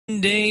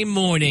Monday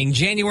morning,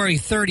 January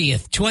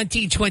 30th,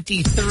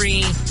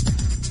 2023.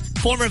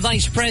 Former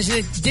Vice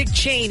President Dick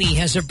Cheney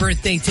has a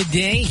birthday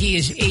today. He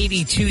is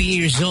 82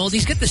 years old.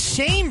 He's got the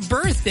same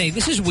birthday,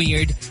 this is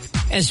weird,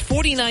 as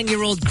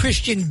 49-year-old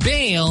Christian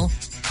Bale,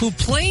 who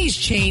plays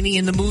Cheney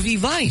in the movie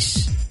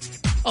Vice.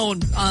 Oh,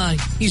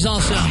 he's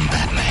also...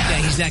 Yeah,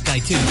 he's that guy,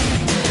 too.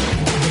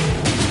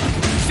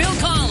 Phil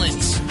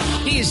Collins.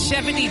 He is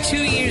 72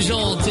 years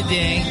old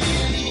today.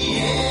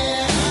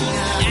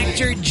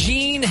 Actor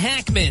Gene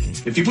Hackman.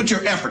 If you put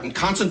your effort and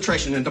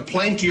concentration into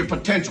playing to your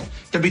potential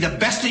to be the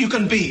best that you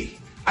can be,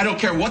 I don't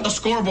care what the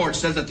scoreboard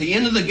says at the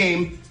end of the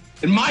game,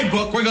 in my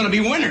book, we're going to be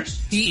winners.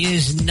 He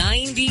is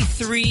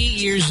 93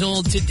 years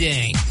old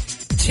today.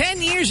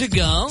 10 years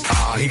ago,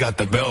 he got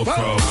the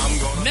Velcro.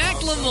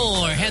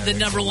 Macklemore had the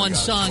number one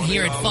song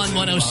here at Fun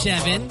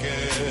 107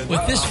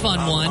 with this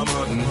fun one,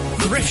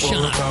 Thrift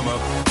Shop.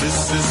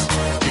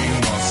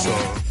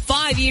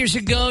 5 years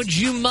ago,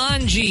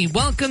 Jumanji,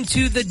 Welcome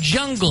to the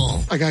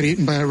Jungle. I got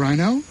eaten by a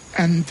rhino,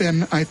 and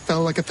then I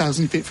fell like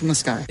 1,000 feet from the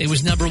sky. It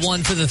was number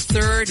one for the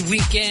third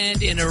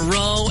weekend in a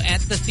row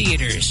at the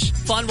theaters.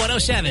 Fun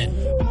 107.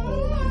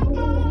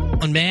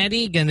 On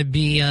Maddie, going to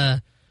be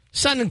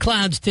sun and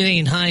clouds today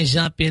and highs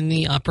up in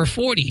the upper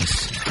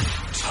 40s.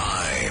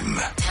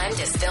 Time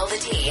to spill the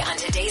tea on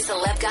today's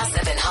celeb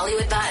gossip and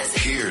Hollywood buzz.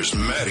 Here's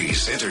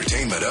Maddie's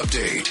entertainment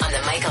update On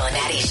the Michael and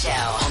Maddie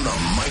Show. on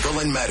the Michael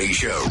and Maddie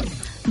Show.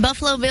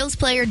 Buffalo Bills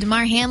player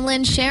Damar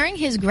Hamlin sharing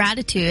his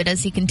gratitude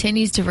as he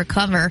continues to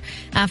recover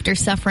after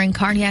suffering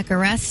cardiac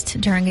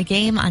arrest during a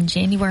game on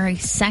January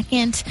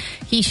 2nd.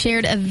 He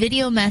shared a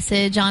video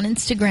message on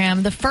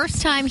Instagram, the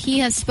first time he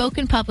has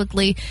spoken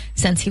publicly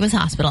since he was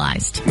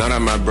hospitalized. Now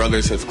that my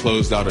brothers have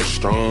closed out a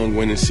strong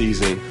winning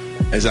season,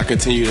 as I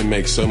continue to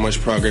make so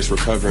much progress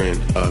recovering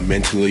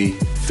mentally,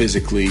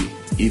 physically,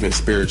 even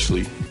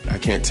spiritually, I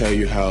can't tell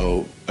you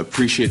how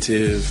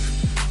appreciative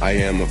I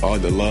am of all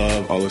the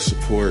love, all the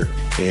support,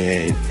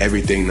 and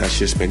everything that's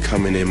just been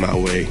coming in my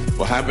way.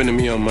 What happened to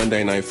me on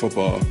Monday Night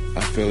Football,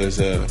 I feel is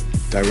a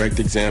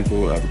direct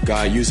example of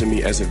God using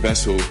me as a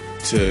vessel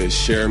to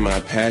share my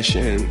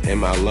passion and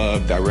my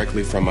love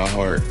directly from my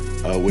heart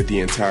with the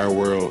entire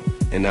world.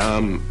 And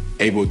I'm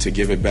able to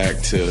give it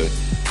back to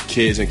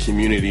kids and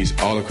communities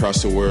all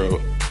across the world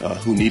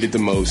who need it the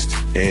most.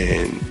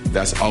 And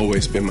that's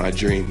always been my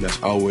dream.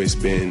 That's always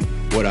been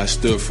what I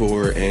stood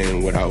for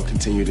and what I will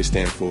continue to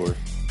stand for.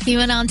 He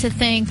went on to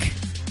thank,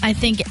 I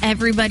think,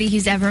 everybody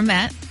he's ever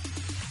met.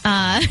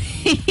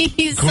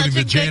 He's such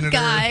a good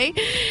guy.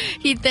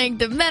 He thanked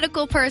the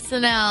medical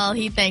personnel.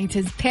 He thanked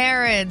his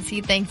parents.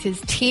 He thanked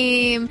his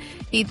team.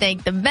 He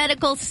thanked the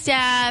medical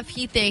staff.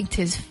 He thanked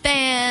his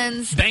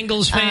fans.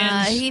 Bengals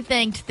fans. He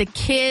thanked the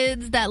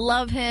kids that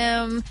love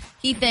him.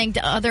 He thanked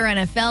other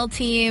NFL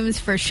teams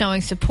for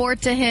showing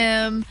support to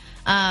him.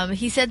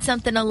 He said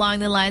something along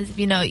the lines of,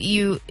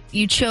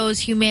 you chose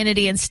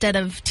humanity instead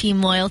of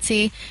team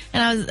loyalty.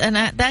 And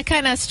that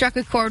kind of struck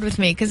a chord with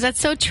me because that's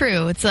so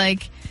true. It's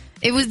like,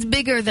 it was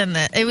bigger than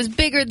that. It was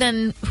bigger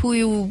than who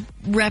you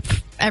rep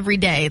every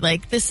day.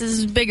 Like, this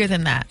is bigger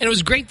than that. And it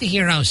was great to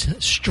hear how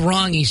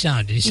strong he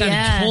sounded. He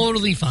sounded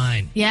totally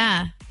fine.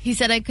 Yeah. He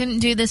said, I couldn't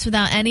do this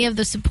without any of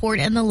the support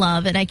and the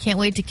love, and I can't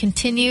wait to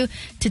continue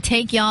to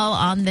take y'all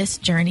on this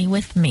journey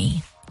with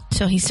me.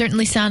 So he's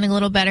certainly sounding a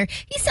little better.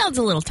 He sounds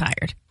a little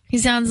tired. He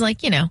sounds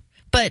like,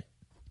 but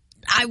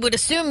I would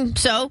assume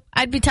so.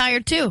 I'd be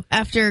tired too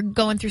after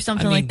going through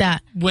something like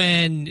that.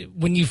 When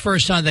you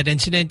first saw that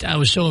incident, I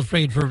was so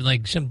afraid for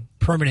like some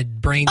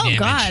permanent brain damage. Oh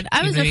God,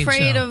 I was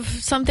afraid of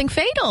something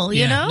fatal.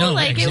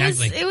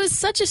 Exactly. It was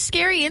such a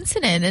scary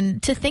incident,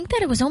 and to think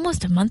that it was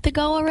almost a month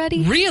ago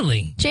already.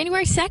 Really,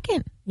 January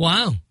 2nd.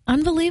 Wow,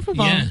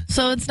 unbelievable. Yeah.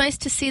 So it's nice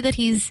to see that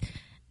he's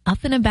up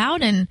and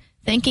about and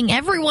thanking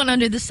everyone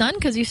under the sun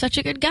because he's such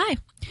a good guy.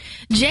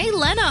 Jay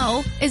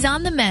Leno is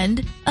on the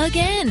mend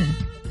again.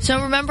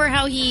 So remember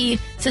how he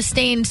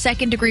sustained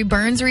second-degree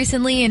burns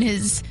recently in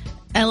his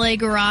L.A.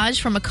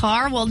 garage from a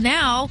car? Well,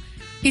 now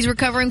he's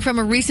recovering from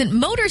a recent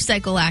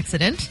motorcycle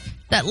accident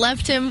that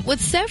left him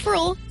with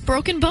several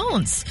broken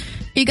bones.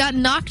 He got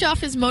knocked off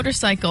his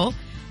motorcycle.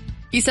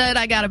 He said,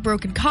 I got a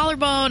broken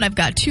collarbone, I've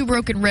got 2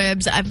 broken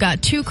ribs, I've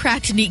got 2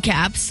 cracked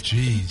kneecaps.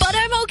 Jeez. But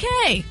I'm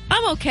okay.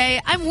 I'm okay.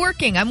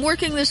 I'm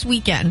working this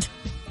weekend.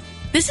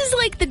 This is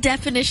like the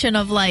definition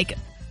of like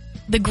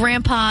the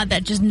grandpa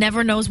that just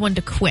never knows when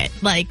to quit.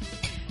 Like,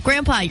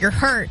 Grandpa, you're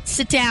hurt.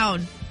 Sit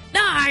down.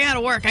 No, I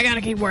gotta work. I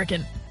gotta keep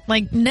working.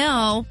 Like,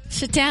 no,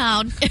 sit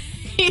down.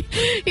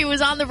 He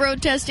was on the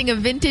road testing a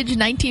vintage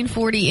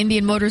 1940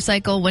 Indian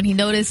motorcycle when he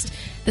noticed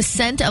the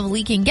scent of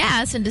leaking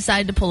gas and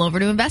decided to pull over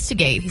to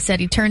investigate. He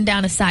said he turned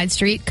down a side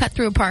street, cut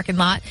through a parking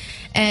lot,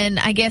 and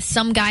I guess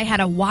some guy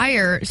had a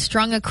wire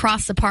strung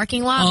across the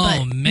parking lot,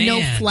 but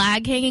no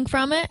flag hanging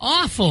from it.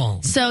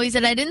 Awful. So he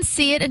said, I didn't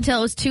see it until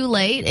it was too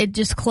late. It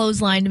just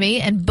clotheslined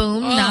me and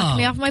boom, knocked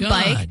me off my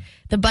bike.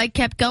 The bike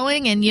kept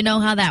going, and you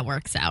know how that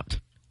works out.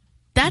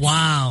 That's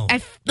wow.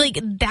 That's like,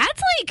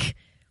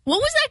 what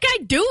was that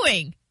guy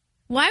doing?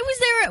 Why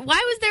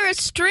was there a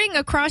string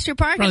across your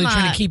parking Probably lot?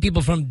 trying to keep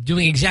people from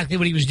doing exactly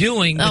what he was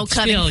doing. Oh, but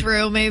cutting still,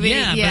 through, maybe?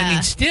 Yeah, but I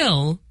mean,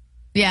 still,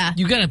 Yeah.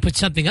 you got to put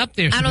something up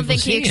there so I don't people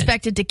think he see it.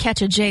 expected to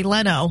catch a Jay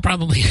Leno.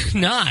 Probably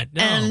not,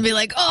 no. And be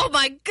like, oh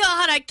my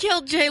God, I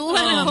killed Jay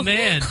Leno. Oh,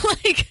 man.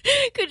 Like,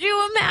 could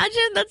you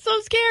imagine? That's so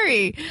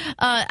scary.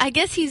 I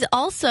guess he's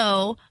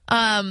also,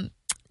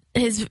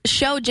 his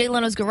show, Jay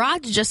Leno's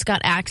Garage, just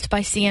got axed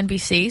by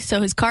CNBC.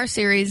 So his car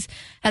series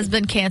has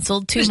been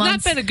canceled 2 months.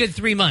 It's not been a good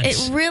 3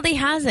 months. It really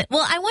hasn't.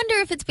 Well, I wonder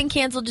if it's been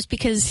canceled just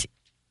because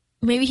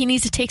maybe he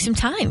needs to take some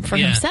time for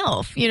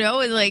himself,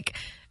 and like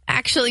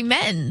actually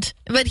mend.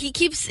 But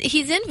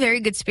he's in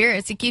very good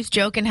spirits. He keeps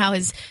joking how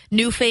his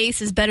new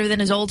face is better than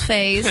his old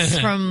face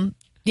from,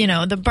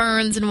 the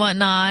burns and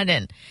whatnot.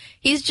 And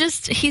he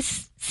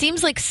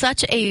seems like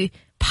such a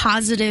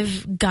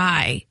positive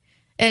guy.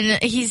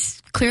 And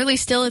he's clearly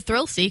still a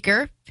thrill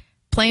seeker,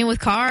 playing with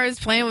cars,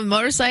 playing with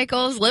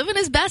motorcycles, living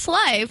his best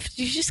life.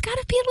 You just got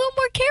to be a little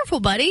more careful,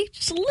 buddy.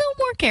 Just a little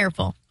more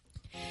careful.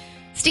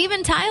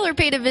 Steven Tyler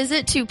paid a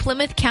visit to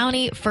Plymouth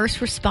County first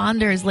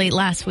responders late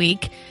last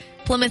week.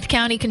 Plymouth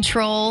County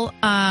Control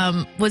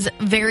was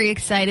very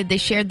excited. They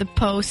shared the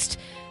post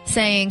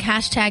saying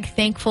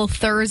 #Thankful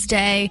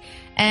Thursday.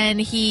 And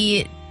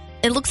it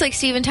looks like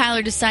Steven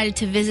Tyler decided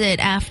to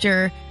visit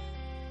after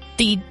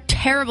the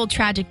terrible,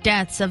 tragic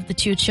deaths of the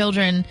 2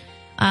 children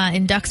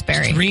in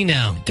Duxbury. 3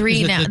 now.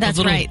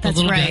 That's right.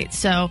 That's right.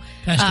 So,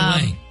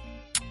 passed away.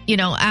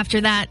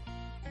 After that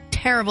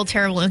terrible,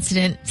 terrible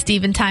incident,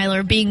 Steven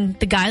Tyler, being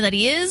the guy that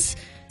he is,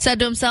 said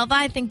to himself,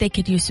 I think they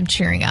could use some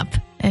cheering up.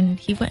 And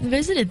he went and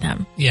visited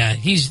them. Yeah,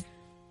 he's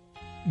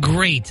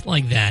great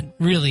like that.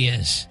 Really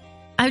is.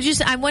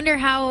 I wonder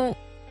how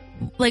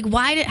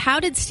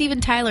did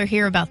Steven Tyler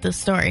hear about this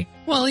story?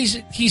 Well,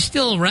 he's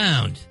still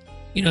around.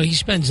 He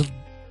spends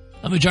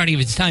a majority of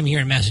his time here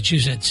in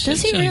Massachusetts.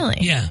 Does he really?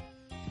 Yeah.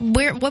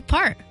 What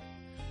part?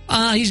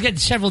 He's got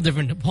several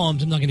different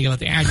homes. I'm not going to give out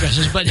the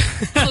addresses, but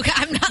okay,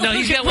 I'm not. No,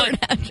 he's got one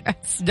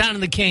address down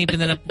in the Cape,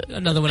 and then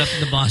another one up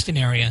in the Boston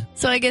area.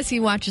 So I guess he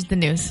watches the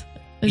news.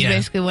 Is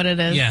basically what it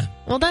is. Yeah.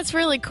 Well, that's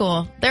really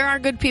cool. There are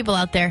good people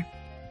out there.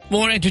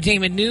 More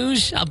entertainment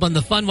news up on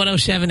the Fun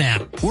 107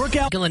 app.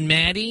 Workout. Michael and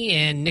Maddie,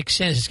 and Nick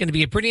says it's going to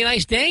be a pretty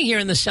nice day here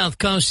in the South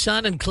Coast.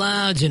 Sun and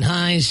clouds and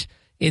highs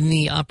in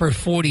the upper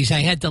 40s.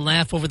 I had to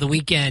laugh over the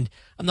weekend.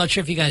 I'm not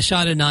sure if you guys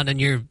saw it or not on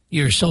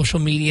your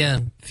social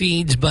media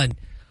feeds, but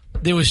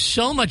there was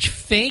so much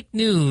fake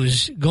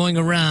news going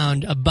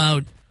around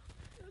about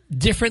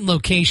different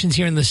locations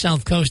here in the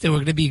South Coast that were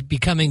going to be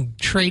becoming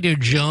Trader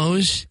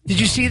Joe's. Did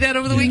you see that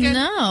over the weekend?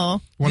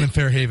 No. One in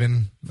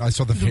Fairhaven. I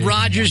saw the Fairhaven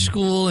Rogers one.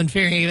 School in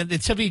Fairhaven.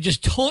 That somebody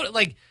just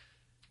totally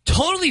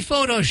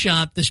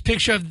photoshopped this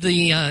picture of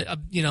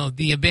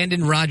the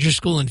abandoned Rogers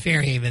School in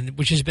Fairhaven,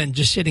 which has been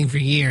just sitting for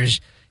years,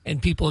 and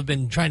people have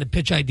been trying to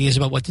pitch ideas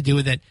about what to do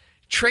with it.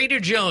 Trader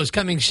Joe's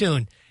coming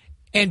soon.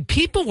 And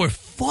people were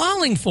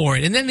falling for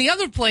it. And then the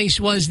other place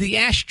was the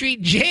Ash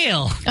Street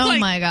Jail. Oh,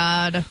 my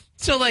God.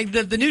 So,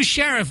 the new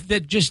sheriff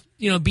that just,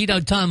 beat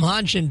out Tom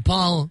Hodge and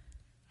Paul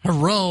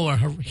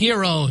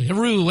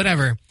Heroux,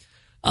 whatever,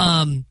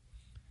 going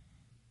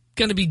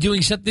to be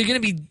doing something. They're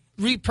going to be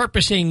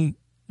repurposing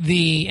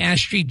the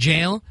Ash Street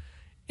Jail.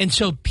 And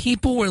so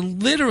people were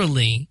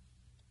literally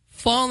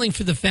falling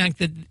for the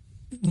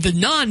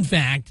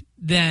non-fact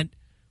that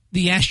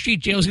the Ash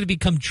Street Jail is going to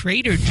become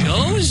Trader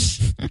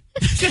Joe's?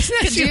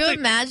 Could you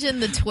imagine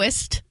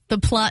the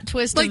plot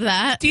twist of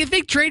that? Do you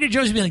think Trader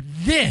Joe's would be like,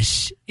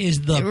 this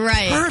is the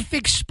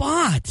perfect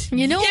spot?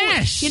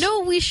 Yes. You know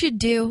what we should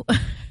do?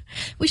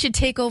 We should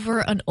take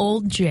over an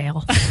old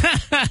jail.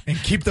 And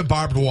keep the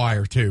barbed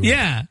wire, too.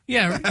 Yeah.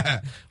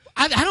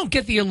 I don't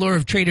get the allure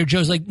of Trader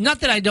Joe's. Not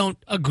that I don't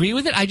agree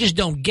with it. I just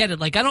don't get it.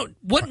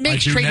 What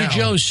makes Trader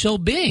Joe's so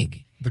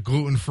big? The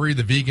gluten-free,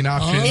 the vegan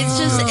options.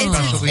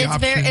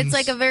 It's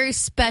like a very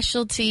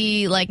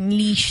specialty,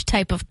 niche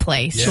type of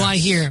place. Yes. So I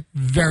hear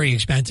very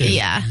expensive.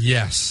 Yeah.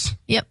 Yes.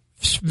 Yep.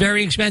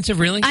 Very expensive,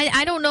 really?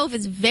 I don't know if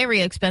it's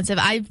very expensive.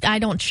 I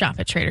don't shop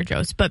at Trader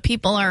Joe's, but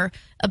people are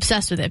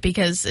obsessed with it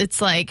because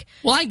it's I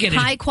get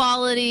high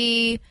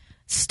quality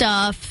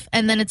stuff,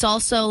 and then it's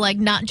also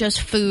not just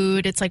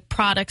food, it's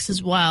products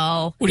as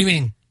well. What do you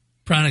mean?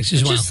 Products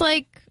as well? Just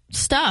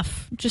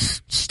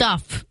just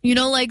stuff.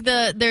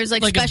 There's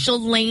special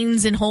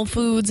lanes in Whole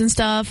Foods and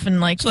stuff, and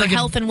for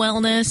health and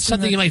wellness.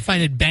 Something you might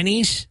find at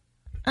Benny's?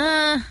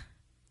 I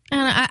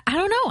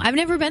don't know. I've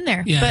never been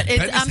there. Yeah. But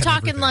I'm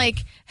talking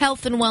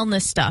health and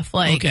wellness stuff.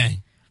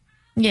 Okay.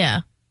 Yeah.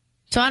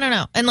 So I don't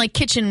know. And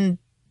kitchen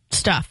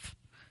stuff.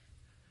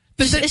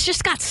 But it's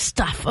just got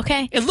stuff,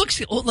 okay? It looks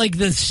like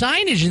the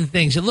signage and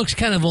things, it looks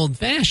kind of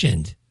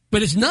old-fashioned,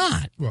 but it's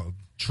not. Well,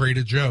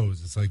 Trader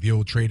Joe's, it's like the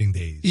old trading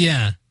days.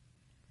 Yeah.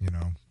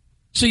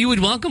 So you would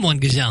welcome one,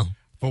 Gazelle?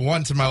 For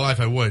once in my life,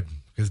 I would,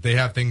 because they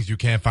have things you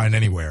can't find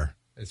anywhere,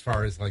 as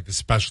far as the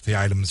specialty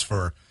items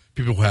for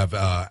people who have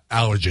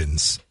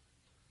allergens.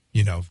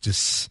 Yeah,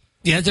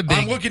 it's a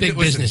big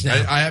business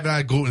now. I haven't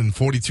had gluten in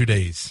 42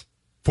 days.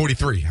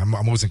 43. I'm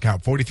losing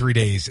count. 43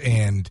 days,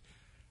 and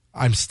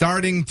I'm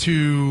starting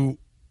to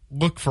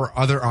look for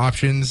other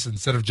options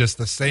instead of just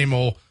the same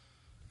old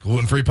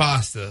gluten-free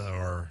pasta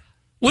or...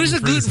 What does a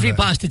gluten-free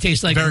pasta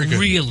taste like? Very good.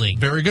 Really?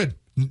 Very good.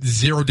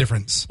 Zero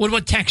difference. What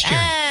about texture?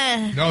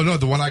 No,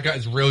 the one I got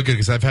is really good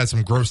because I've had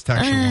some gross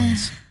texture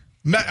ones.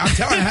 I'm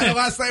telling you, I had it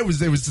last night. It was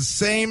the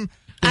same thing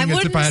I as if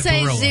wouldn't I had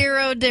say Barilla.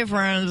 zero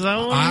difference.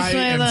 I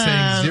am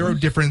saying zero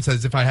difference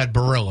as if I had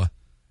Barilla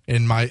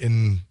in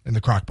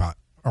the crock pot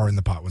or in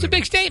the pot. It's a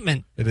big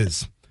statement. It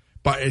is.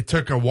 But it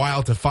took a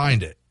while to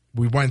find it.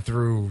 We went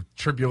through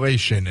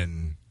tribulation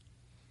and,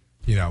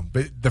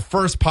 but the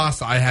first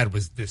pasta I had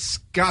was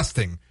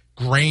disgusting.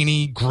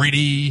 Grainy,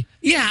 gritty.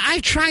 Yeah,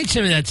 I've tried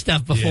some of that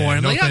stuff before. Yeah,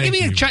 I'm no, like, oh, give me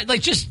a thank you. try.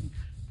 Like, just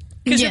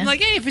because I'm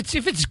like, hey, if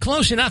it's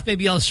close enough,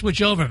 maybe I'll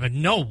switch over. But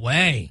no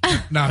way.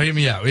 Now, hear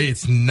me out.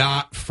 It's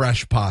not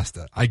fresh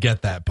pasta. I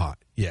get that part.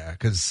 Yeah,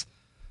 because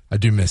I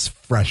do miss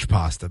fresh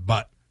pasta.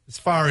 But as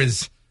far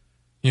as,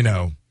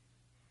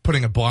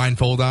 putting a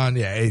blindfold on,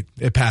 yeah,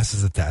 it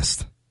passes the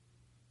test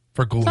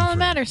for gluten-free. That's all that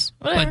matters.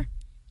 Whatever. But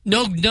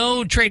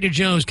no Trader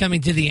Joe's coming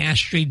to the Ash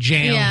Street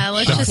jail. Yeah,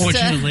 let's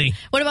unfortunately.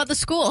 What about the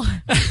school?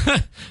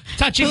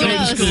 Touch and Who go to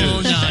knows?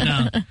 school.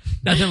 No.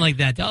 Nothing like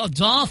that. Oh,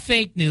 it's all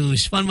fake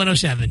news. Fun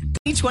 107.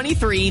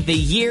 2023, the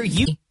year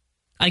you...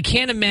 I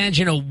can't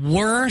imagine a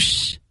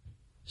worse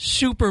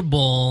Super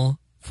Bowl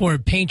for a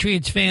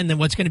Patriots fan than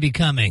what's going to be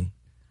coming.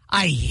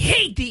 I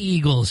hate the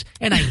Eagles,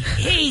 and I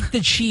hate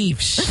the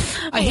Chiefs.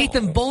 I hate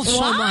them both so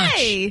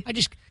Why?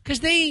 much. Because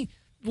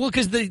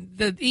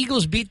the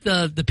Eagles beat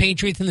the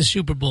Patriots in the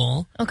Super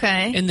Bowl.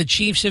 Okay. And the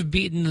Chiefs have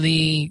beaten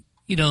the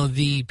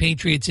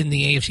Patriots in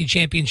the AFC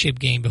Championship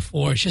game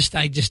before. It's just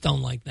I just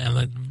don't like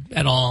them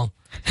at all.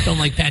 Don't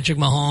like Patrick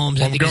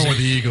Mahomes. I'm going with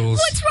the Eagles.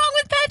 What's wrong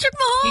with Patrick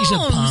Mahomes? He's a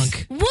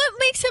punk. What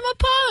makes him a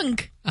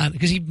punk?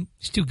 Because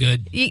he's too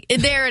good.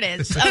 There it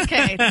is.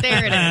 Okay,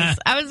 there it is.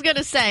 I was going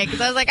to say, because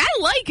I was like, I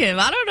like him.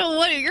 I don't know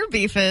what your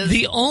beef is.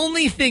 The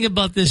only thing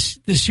about this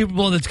Super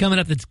Bowl that's coming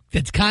up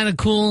that's kind of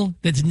cool,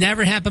 that's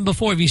never happened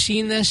before. Have you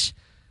seen this?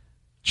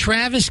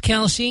 Travis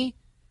Kelce,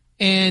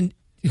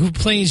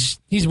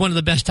 he's one of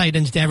the best tight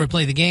ends to ever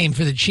play the game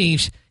for the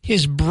Chiefs.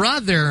 His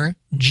brother,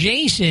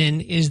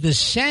 Jason, is the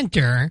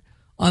center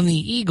on the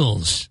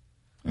Eagles.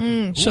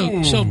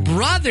 So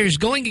brothers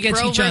going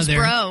against each other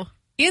bro.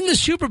 in the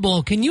Super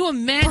Bowl. Can you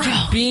imagine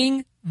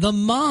being the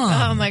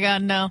mom? Oh my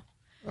God, no.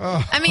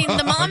 I mean,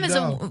 the mom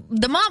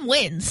the mom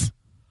wins.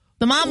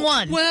 The mom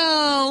won.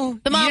 Well,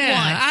 the mom won.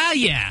 won.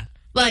 Yeah.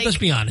 Like, let's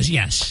be honest.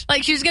 Yes.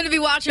 Like she's going to be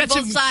watching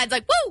both sides.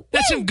 Like, woo.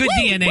 That's some good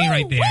DNA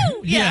right there.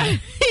 Woo. Yeah.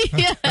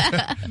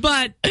 Yeah.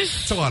 But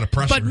it's a lot of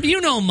pressure. But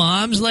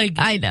moms, like,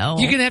 I know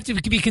you're going to have to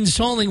be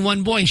consoling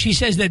one boy. She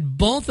says that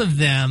both of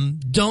them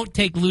don't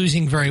take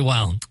losing very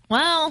well.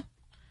 Well,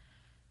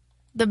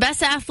 the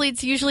best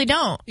athletes usually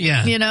don't.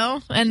 Yeah.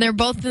 And they're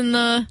both in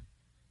the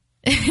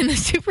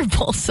Super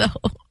Bowl. So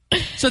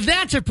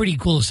that's a pretty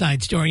cool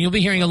side story. You'll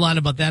be hearing a lot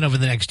about that over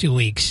the next 2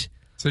 weeks.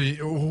 So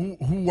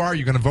who are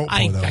you going to vote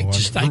for, though?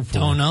 I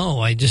don't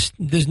know.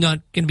 There's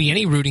not going to be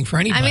any rooting for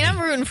anybody. I mean, I'm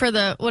rooting for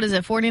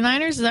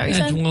 49ers? Is that what you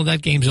said? Well,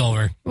 that game's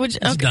over. It's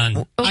done.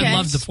 Okay. I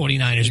love the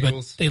 49ers,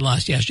 but they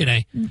lost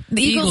yesterday.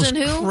 The Eagles and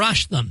who?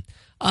 Crushed them.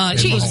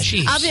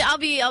 Chiefs. I'll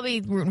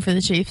be rooting for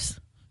the Chiefs.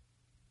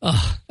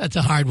 Oh, that's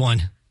a hard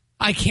one.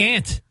 I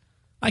can't do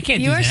that.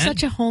 You are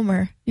such a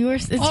homer.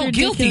 It's ridiculous.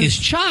 Guilty as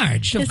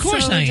charged. Of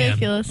course so I am.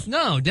 Ridiculous.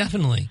 No,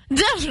 definitely.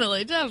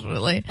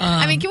 Definitely.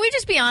 I mean, can we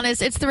just be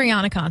honest? It's the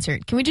Rihanna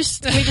concert. Can we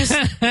just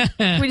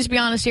be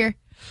honest here?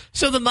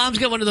 So the mom's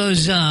got one of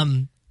those,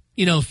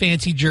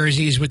 fancy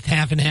jerseys with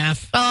half and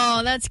half.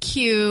 Oh, that's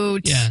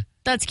cute. Yeah.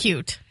 That's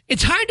cute.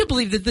 It's hard to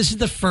believe that this is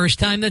the first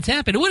time that's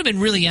happened. It would have been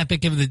really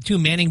epic if the two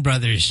Manning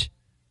brothers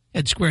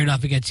had squared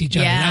off against each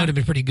other. That would have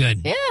been pretty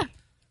good. Yeah.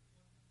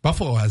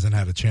 Buffalo hasn't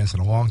had a chance in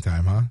a long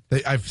time, huh?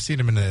 I've seen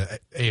them in the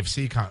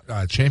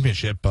AFC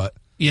championship, but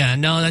yeah,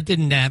 no, that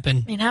didn't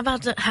happen. I mean, how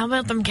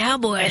about them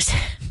Cowboys?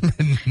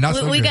 Not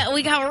so we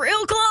good. got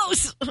real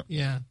close.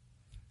 Yeah.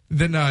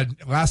 Then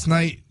last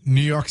night,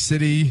 New York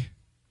City.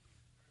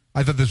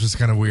 I thought this was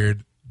kind of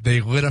weird. They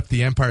lit up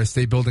the Empire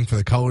State Building for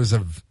the colors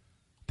of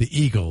the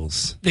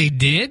Eagles. They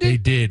did? They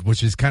did,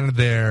 which is kind of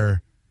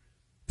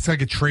it's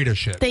like a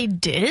traitorship. They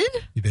did?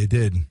 They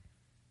did.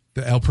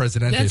 The El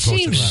Presidente That posted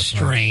seems last night.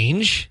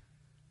 strange.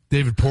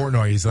 David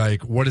Portnoy, he's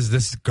like, what is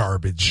this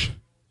garbage?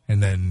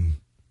 And then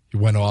he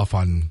went off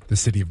on the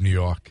city of New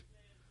York.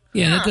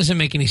 Yeah, that doesn't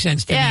make any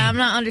sense to me. Yeah, I'm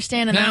not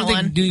understanding I that don't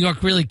one. think New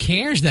York really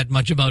cares that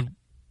much about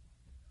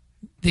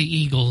the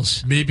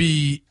Eagles.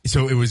 Maybe,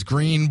 so it was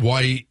green,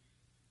 white,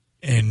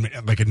 and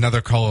like another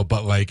color,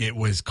 but like it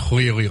was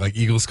clearly like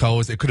Eagles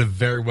colors. It could have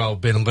very well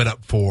been lit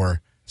up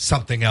for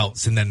something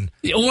else, and then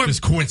or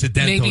just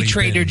coincidentally maybe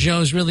Trader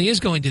Joe's really is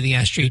going to the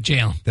Ash Street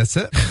jail. That's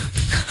it.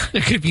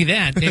 There could be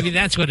that. Maybe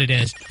that's what it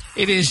is.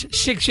 It is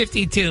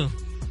 6:52.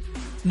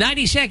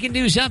 90-second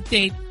news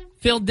update.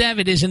 Phil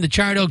Devitt is in the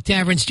Charred Oak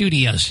Tavern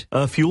studios.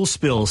 A fuel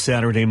spill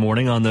Saturday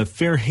morning on the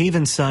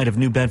Fairhaven side of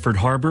New Bedford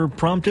Harbor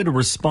prompted a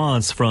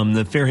response from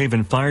the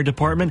Fairhaven Fire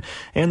Department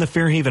and the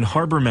Fairhaven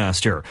Harbor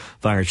Master.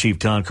 Fire Chief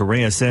Todd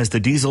Correa says the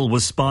diesel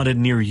was spotted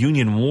near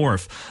Union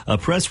Wharf. A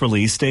press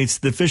release states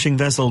the fishing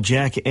vessel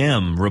Jack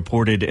M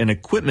reported an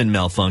equipment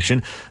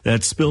malfunction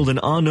that spilled an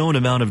unknown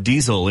amount of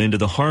diesel into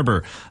the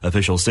harbor.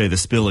 Officials say the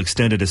spill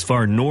extended as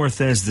far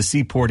north as the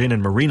Seaport Inn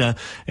and Marina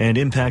and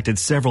impacted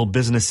several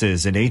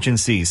businesses and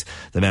agencies.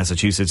 The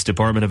Massachusetts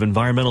Department of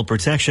Environmental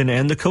Protection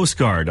and the Coast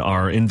Guard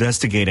are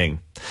investigating.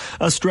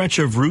 A stretch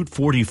of Route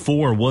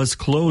 44 was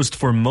closed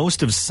for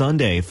most of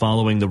Sunday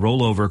following the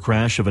rollover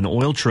crash of an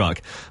oil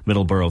truck.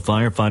 Middleborough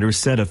firefighters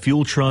said a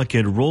fuel truck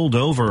had rolled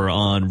over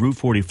on Route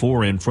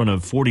 44 in front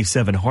of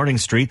 47 Harding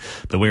Street.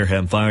 The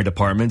Wareham Fire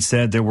Department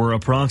said there were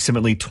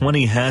approximately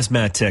 20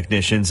 hazmat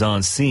technicians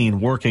on scene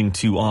working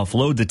to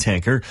offload the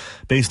tanker.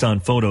 Based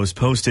on photos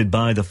posted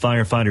by the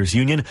Firefighters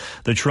Union,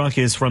 the truck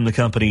is from the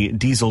company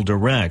Diesel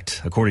Direct.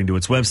 According to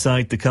its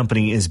website, the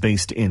company is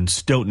based in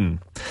Stoughton.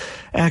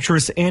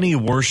 Actress Annie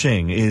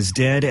Wersching is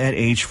dead at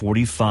age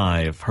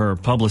 45. Her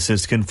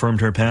publicist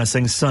confirmed her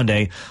passing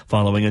Sunday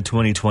following a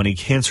 2020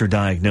 cancer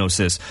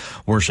diagnosis.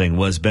 Wersching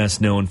was best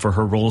known for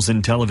her roles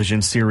in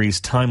television series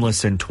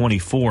Timeless and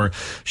 24.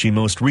 She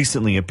most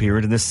recently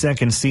appeared in the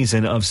second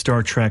season of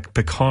Star Trek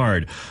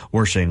Picard.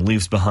 Wersching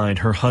leaves behind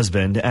her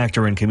husband,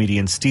 actor and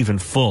comedian Stephen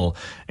Full,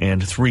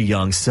 and 3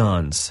 young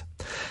sons.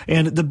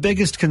 And the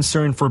biggest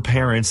concern for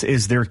parents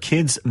is their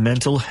kids'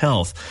 mental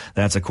health.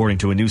 That's according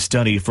to a new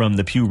study from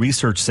the Pew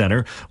Research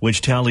Center,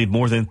 which tallied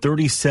more than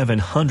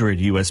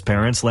 3,700 U.S.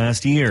 parents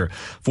last year.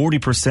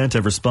 40%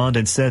 of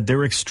respondents said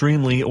they're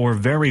extremely or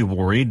very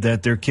worried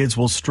that their kids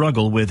will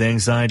struggle with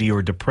anxiety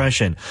or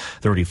depression.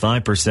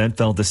 35%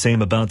 felt the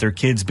same about their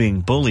kids being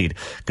bullied.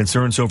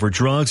 Concerns over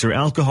drugs or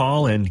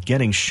alcohol and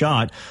getting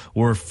shot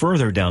were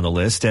further down the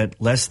list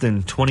at less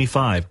than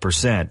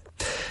 25%.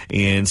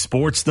 In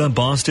sports, the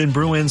Boston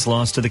Bruins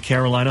lost to the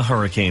Carolina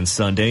Hurricanes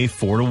Sunday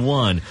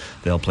 4-1.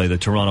 They'll play the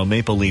Toronto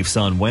Maple Leafs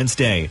on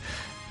Wednesday.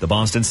 The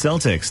Boston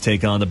Celtics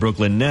take on the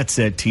Brooklyn Nets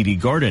at TD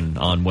Garden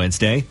on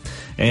Wednesday.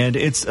 And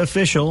it's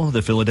official,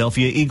 the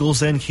Philadelphia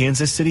Eagles and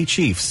Kansas City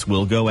Chiefs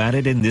will go at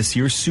it in this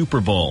year's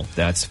Super Bowl.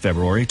 That's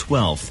February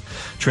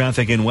 12th.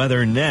 Traffic and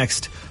weather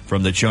next.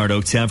 From the Charred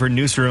Oak Tavern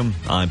Newsroom,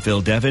 I'm Phil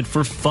Devitt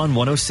for Fun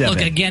 107.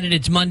 Look, I get it.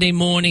 It's Monday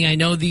morning. I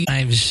know the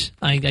lives.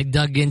 I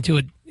dug into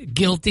it.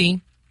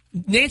 Guilty.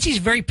 Nancy's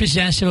very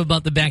possessive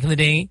about the back in the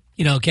day,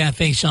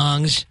 cafe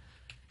songs.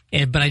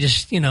 But I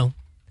just,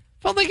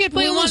 felt like I'd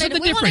play a little something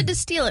different. We wanted to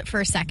steal it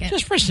for a second.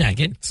 Just for a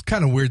second. It's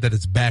kind of weird that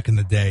it's back in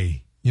the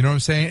day. You know what I'm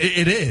saying?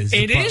 It is.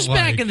 It is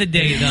back in the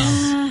day,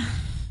 though.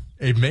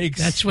 It makes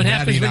That's what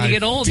happens when you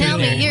get older. Tell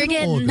me you're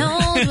getting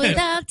old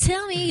without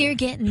tell me you're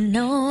getting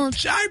old.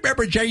 I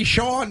remember Jay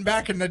Sean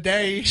back in the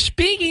day.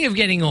 Speaking of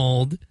getting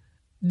old,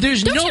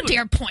 there's Don't you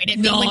dare point at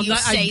me when you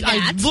say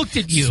that. I looked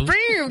at you.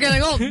 Speaking of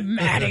getting old,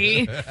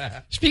 Maddie.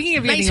 Speaking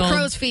of getting old. Nice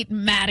crow's feet,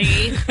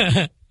 Maddie.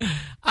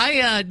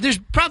 There's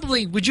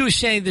probably, would you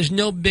say there's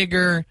no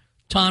bigger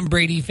Tom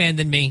Brady fan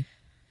than me?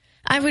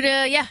 I would,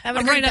 yeah. I would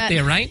I'm agree right with up that.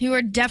 there, right? You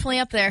are definitely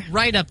up there.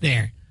 Right up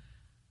there.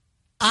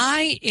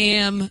 I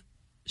am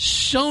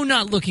so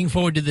not looking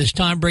forward to this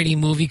Tom Brady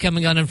movie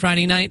coming out on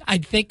Friday night. I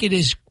think it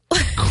is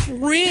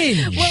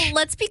cringe. Well,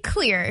 let's be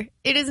clear.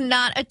 It is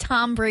not a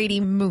Tom Brady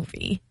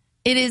movie.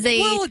 It is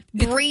a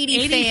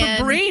Brady fan.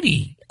 For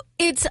Brady.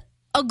 It's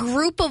a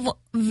group of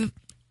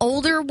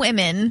older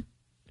women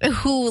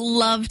who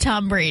love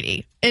Tom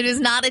Brady. It is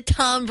not a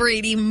Tom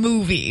Brady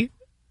movie.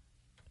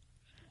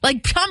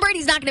 Like, Tom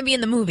Brady's not going to be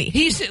in the movie.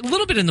 He's a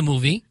little bit in the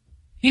movie.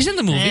 He's in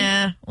the movie.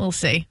 Yeah, we'll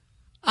see.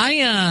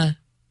 I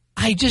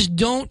just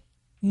don't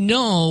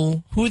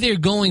know who they're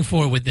going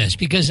for with this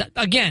because,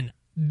 again,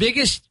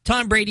 biggest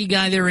Tom Brady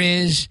guy there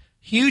is,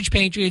 huge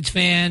Patriots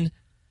fan.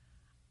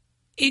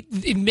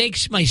 It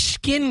makes my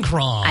skin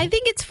crawl. I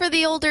think it's for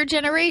the older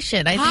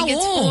generation. I How think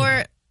it's old?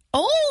 for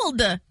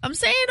old. I'm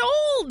saying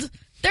old.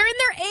 They're in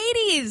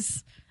their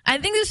 80s. I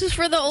think this is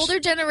for the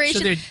older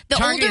generation. So they're the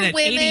targeting older an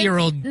women.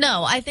 80-year-old.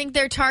 No, I think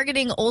they're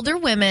targeting older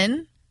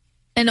women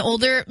and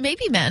older,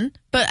 maybe men,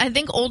 but I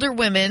think older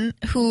women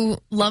who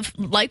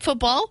like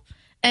football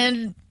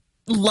and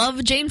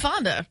love Jane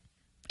Fonda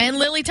and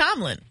Lily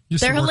Tomlin.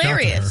 They're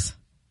hilarious.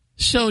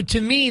 So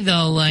to me,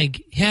 though,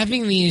 like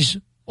having these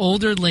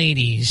older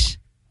ladies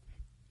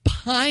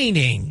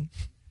pining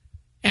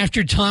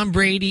after Tom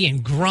Brady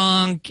and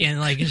Gronk and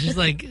like it's just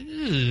like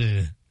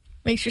ugh.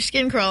 Makes your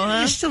skin crawl,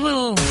 huh? Just a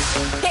little.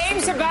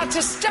 Game's about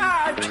to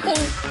start.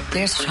 Oh,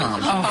 there's Tom.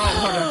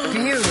 Oh, what a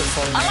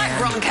beautiful man. I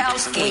like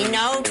Gronkowski.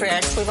 No,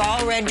 Trish, we've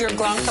all read your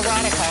Gronk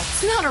erotica.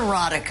 It's not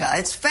erotica.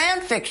 It's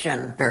fan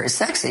fiction. Very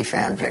sexy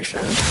fan fiction.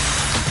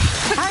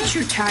 Aren't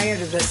you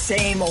tired of the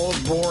same old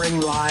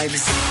boring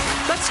lives?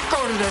 Let's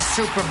go to the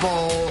Super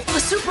Bowl. The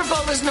Super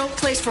Bowl is no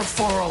place for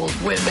 4 old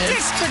women.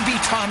 This could be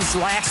Tom's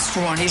last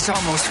one. He's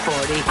almost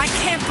 40. I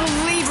can't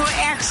believe we're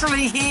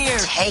actually here.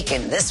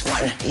 Taking this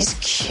one. He's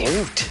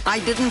cute. I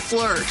didn't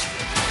flirt.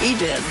 He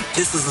did.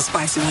 This is the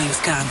Spicy Wings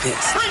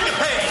contest. Bring the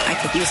pig. I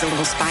could use a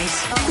little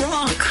spice.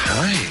 Gronk.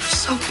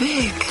 Nice. So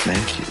big.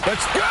 Thank you.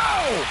 Let's go.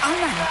 Oh,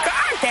 my God.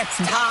 That's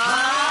Tom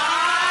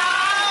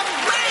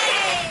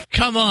Brady.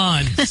 Come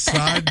on.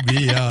 Sign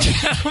me up.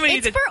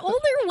 It's for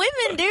older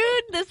women,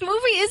 dude. This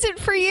movie isn't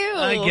for you.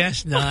 I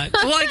guess not.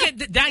 Well,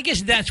 I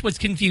guess that's what's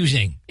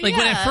confusing. Like,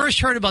 when I first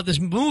heard about this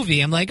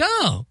movie, I'm like,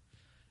 oh,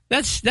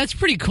 that's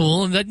pretty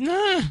cool. And that,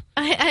 nah.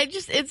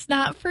 It's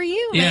not for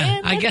you, Yeah,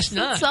 man. I guess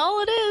not. That's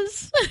all it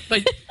is.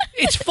 But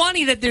it's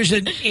funny that there's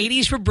an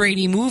 80s for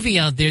Brady movie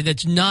out there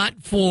that's not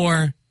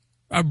for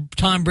a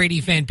Tom Brady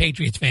fan,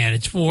 Patriots fan.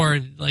 It's for,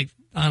 like,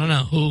 I don't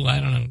know who. I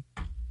don't know.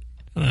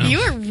 You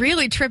were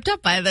really tripped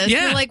up by this.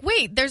 Yeah. You're like,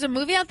 wait, there's a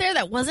movie out there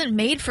that wasn't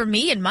made for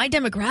me and my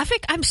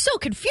demographic? I'm so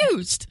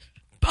confused.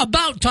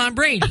 About Tom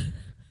Brady.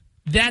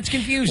 That's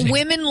confusing.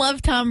 Women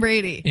love Tom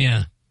Brady.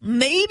 Yeah.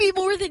 Maybe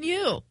more than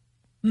you.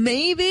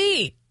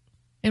 Maybe.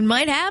 It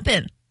might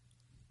happen.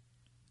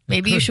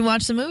 Maybe you should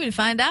watch the movie to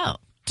find out.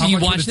 How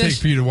much would it take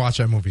for you to watch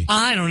that movie?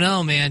 I don't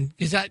know, man.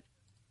 Because I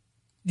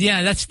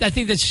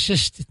think that's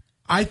just.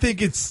 I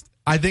think it's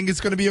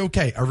going to be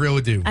okay. I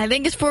really do. I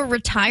think it's for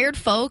retired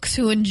folks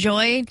who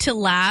enjoy to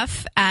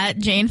laugh at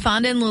Jane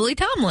Fonda and Lily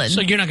Tomlin. So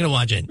you're not going to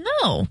watch it?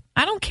 No.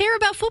 I don't care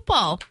about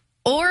football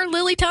or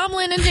Lily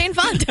Tomlin and Jane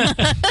Fonda.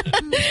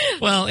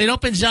 Well, it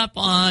opens up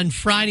on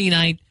Friday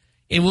night.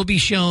 It will be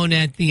shown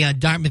at the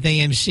Dartmouth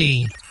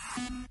AMC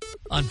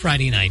on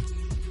Friday night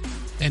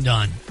and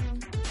on.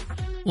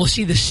 We'll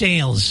see the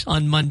sales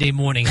on Monday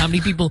morning. How many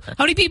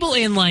people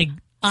in, like,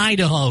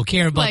 Idaho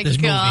care about this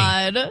movie?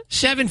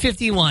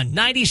 7:51.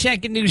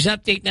 90-second news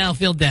update now.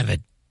 Phil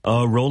Devitt.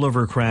 A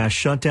rollover crash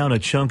shut down a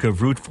chunk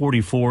of Route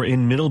 44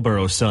 in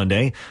Middleborough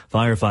Sunday.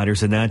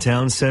 Firefighters in that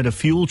town said a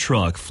fuel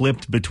truck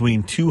flipped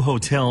between 2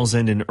 hotels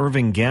and an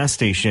Irving gas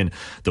station.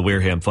 The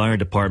Wareham Fire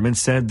Department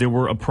said there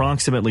were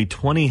approximately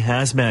 20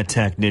 hazmat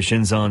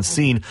technicians on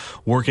scene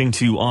working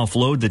to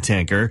offload the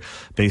tanker.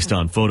 Based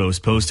on photos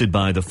posted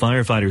by the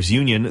Firefighters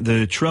Union,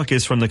 the truck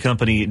is from the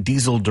company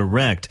Diesel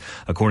Direct.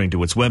 According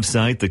to its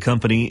website, the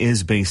company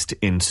is based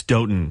in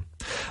Stoughton.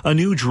 A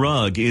new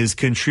drug is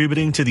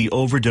contributing to the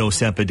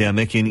overdose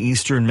epidemic in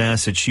eastern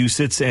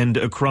Massachusetts and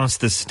across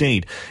the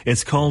state.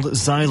 It's called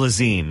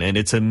xylazine, and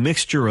it's a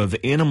mixture of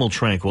animal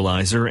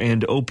tranquilizer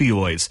and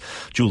opioids.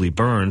 Julie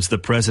Burns, the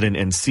president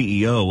and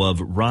CEO of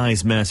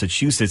Rise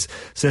Massachusetts,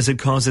 says it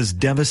causes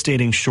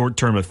devastating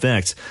short-term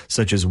effects,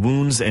 such as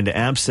wounds and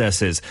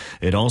abscesses.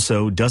 It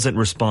also doesn't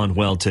respond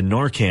well to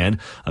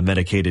Narcan, a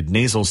medicated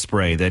nasal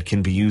spray that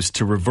can be used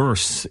to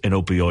reverse an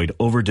opioid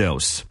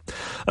overdose.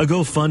 A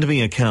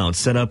GoFundMe account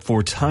set up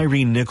for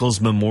Tyree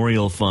Nichols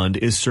Memorial Fund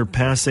is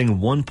surpassing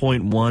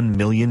 $1.1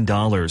 million.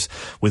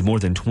 With more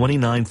than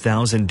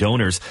 29,000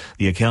 donors,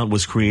 the account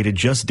was created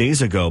just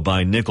days ago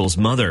by Nichols'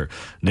 mother.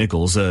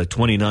 Nichols, a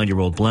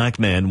 29-year-old black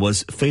man,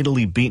 was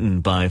fatally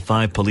beaten by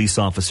 5 police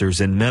officers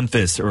in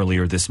Memphis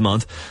earlier this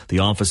month. The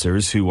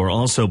officers, who are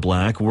also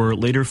black, were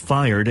later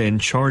fired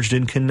and charged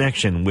in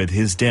connection with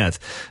his death.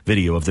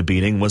 Video of the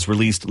beating was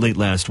released late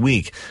last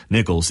week.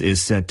 Nichols is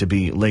set to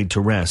be laid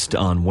to rest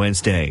on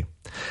Wednesday.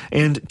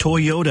 And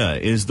Toyota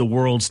is the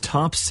world's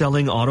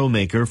top-selling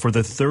automaker for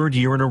the 3rd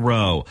year in a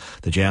row.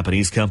 The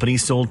Japanese company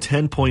sold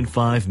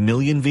 10.5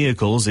 million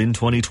vehicles in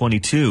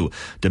 2022.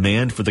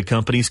 Demand for the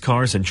company's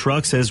cars and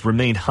trucks has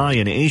remained high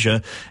in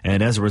Asia,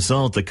 and as a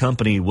result, the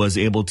company was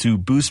able to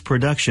boost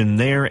production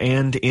there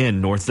and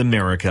in North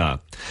America.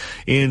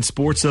 In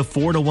sports, a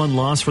 4-1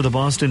 loss for the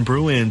Boston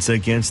Bruins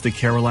against the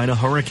Carolina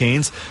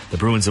Hurricanes. The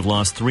Bruins have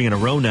lost 3 in a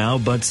row now,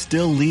 but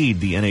still lead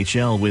the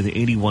NHL with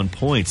 81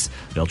 points.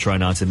 They'll try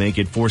not to make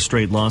it 4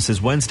 straight losses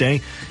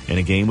Wednesday in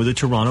a game with the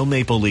Toronto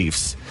Maple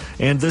Leafs.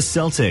 And the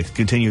Celtics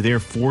continue their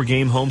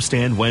 4-game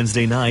homestand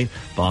Wednesday night.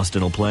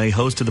 Boston will play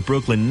host to the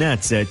Brooklyn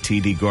Nets at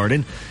TD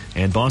Garden,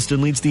 and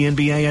Boston leads the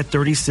NBA at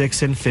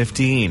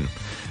 36-15.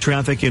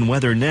 Traffic and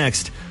weather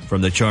next.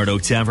 From the Chart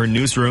Oak Tavern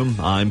newsroom,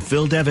 I'm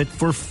Phil Devitt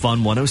for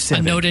Fun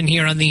 107. A note in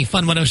here on the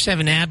Fun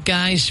 107 app,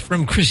 guys,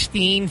 from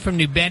Christine from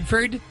New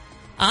Bedford.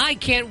 I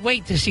can't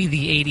wait to see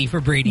the 80 for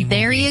Brady movie.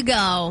 There you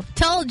go.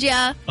 Told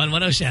ya. Fun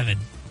 107.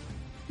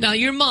 Now,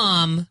 your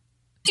mom,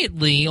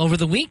 immediately over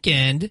the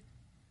weekend,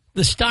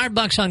 the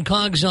Starbucks on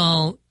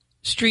Coggeshall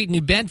Street,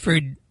 New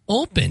Bedford,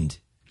 opened.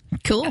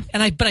 Cool.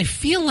 But I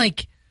feel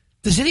like,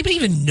 does anybody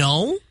even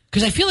know?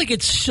 Because I feel like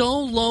it's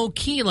so low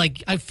key.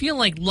 Like, I feel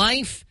like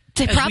life.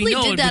 They probably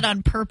did that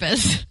on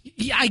purpose.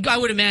 Yeah, I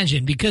would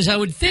imagine, because I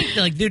would think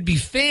like there'd be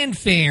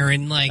fanfare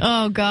and like,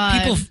 oh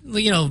God, people,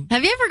 you know.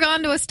 Have you ever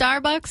gone to a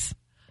Starbucks?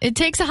 It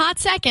takes a hot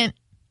second.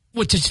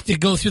 What, to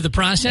go through the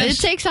process?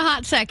 It takes a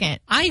hot second.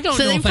 I don't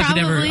know if I could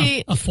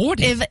ever afford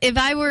it. If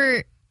I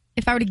were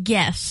to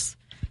guess,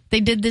 they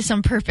did this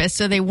on purpose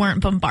so they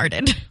weren't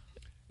bombarded.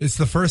 It's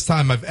the first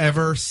time I've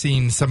ever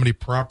seen somebody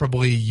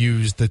properly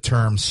use the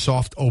term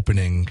soft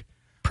opening.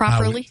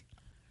 Properly?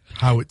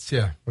 How it's,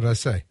 what did I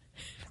say?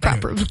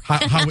 Properly.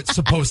 How it's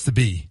supposed to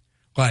be.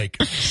 Like,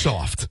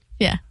 soft.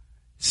 Yeah.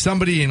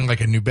 Somebody in like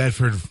a New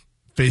Bedford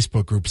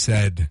Facebook group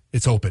said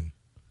it's open.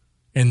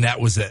 And that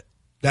was it.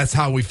 That's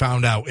how we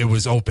found out it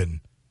was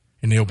open.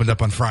 And they opened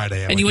up on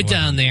Friday. And you went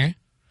down there.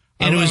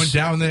 And I went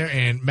down there,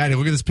 and Maddie,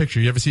 look at this picture.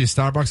 You ever see a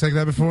Starbucks like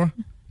that before?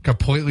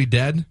 Completely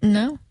dead?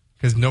 No.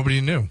 Because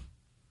nobody knew.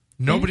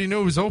 Nobody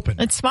knew it was open.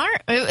 It's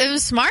smart. It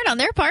was smart on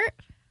their part.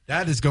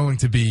 That is going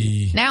to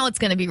be... Now it's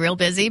going to be real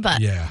busy, but...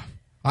 Yeah.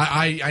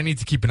 I need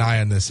to keep an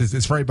eye on this.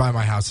 It's right by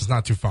my house. It's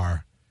not too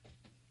far.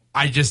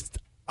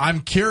 I'm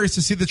curious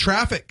to see the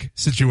traffic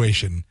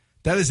situation.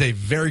 That is a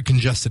very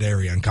congested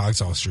area on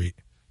Coggeshall Street.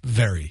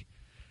 Very.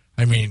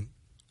 I mean...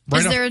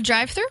 Is there a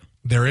drive-thru?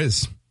 There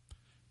is.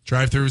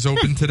 Drive-thru is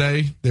open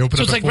today. They open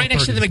so up it's like right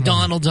next to the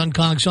McDonald's on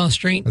Coggeshall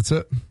Street? That's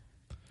it.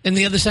 And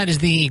the other side is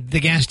the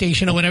gas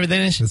station or whatever that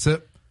is? That's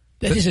it.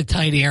 That is a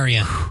tight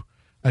area.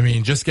 I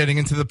mean, just getting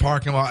into the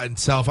parking lot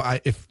itself,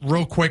 if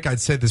real quick, I'd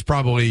say there's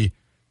probably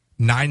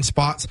 9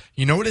 spots.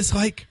 You know what it's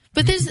like?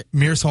 But there's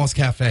Mears Hall's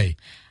Cafe.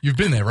 You've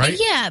been there, right?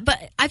 Yeah, but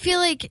I feel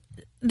like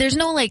there's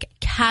no like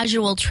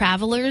casual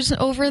travelers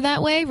over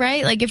that way,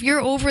 right? Like if you're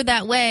over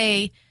that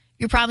way,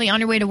 you're probably on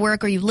your way to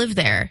work or you live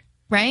there,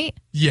 right?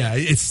 Yeah,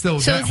 it's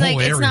still so that it's whole like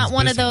area it's not is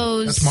one busy. of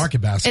those. That's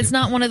Market Basket. It's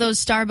not one of those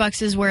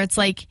Starbuckses where it's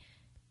like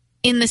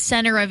in the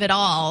center of it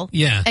all.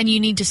 Yeah. And you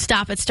need to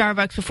stop at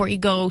Starbucks before you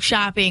go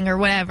shopping or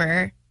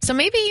whatever. So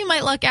maybe you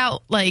might luck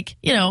out, like,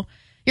 you know,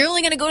 you're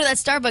only going to go to that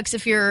Starbucks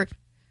if you're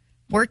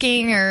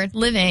working or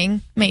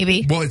living,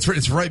 maybe. Well,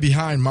 it's right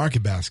behind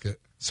Market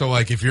Basket. So,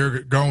 like, if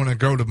you're going to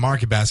go to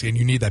Market Basket and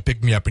you need that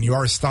pick-me-up and you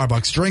are a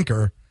Starbucks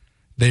drinker,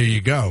 there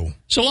you go.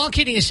 So, all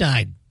kidding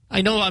aside,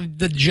 I know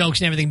the jokes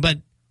and everything, but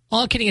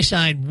all kidding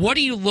aside, what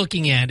are you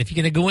looking at if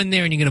you're going to go in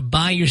there and you're going to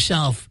buy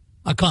yourself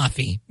a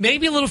coffee?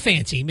 Maybe a little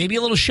fancy, maybe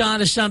a little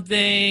shot of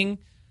something.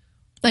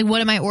 Like,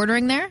 what am I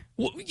ordering there?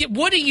 What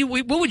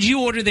would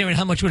you order there, and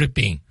how much would it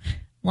be?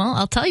 Well,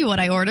 I'll tell you what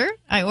I order.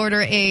 I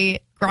order a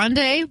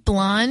grande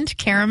blonde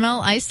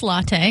caramel iced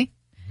latte,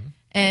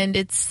 and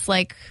it's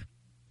like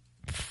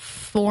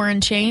 $4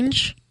 and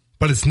change.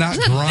 But it's not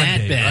grande,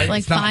 that bad. right? Like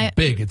it's not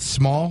big. It's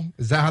small.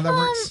 Is that how that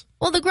works?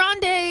 Well, the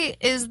grande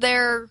is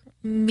their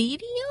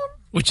medium,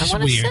 which is I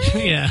wanna weird.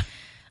 say. Yeah.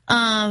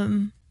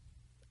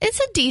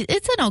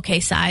 It's an okay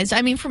size.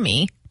 I mean, for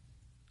me.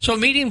 So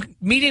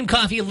medium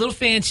coffee, a little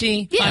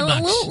fancy. Yeah, $5.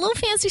 a little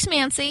fancy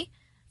smancy.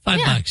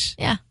 $5.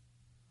 Yeah.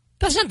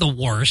 That's not the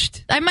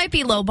worst. I might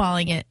be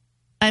lowballing it.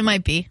 I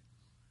might be.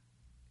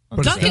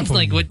 But Dunkin's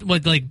like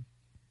what like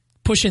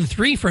pushing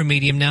 $3 for a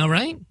medium now,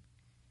 right?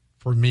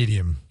 For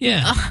medium.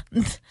 Yeah.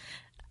 The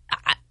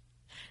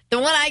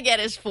one I get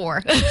is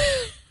 $4.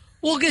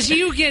 Well, because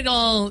you get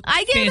all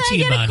I fancy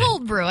get about a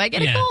cold brew. I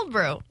get Yeah. a cold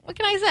brew. What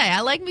can I say?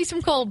 I like me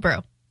some cold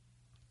brew.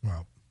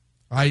 Well,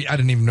 I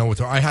didn't even know what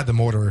to. I had them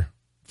order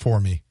for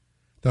me.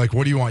 They're like,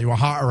 "What do you want? You want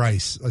hot or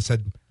ice?" I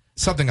said,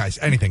 "Something ice,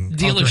 anything."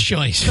 Dealer's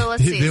choice. So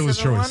let's see. Dealer's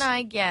So the choice. one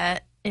I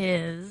get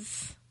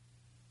is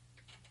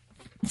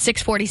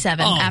 $6.47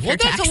 after well,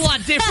 tax. that's a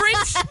lot different.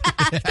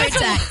 After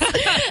tax.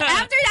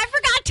 I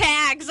forgot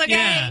tax. Okay.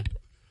 Yeah.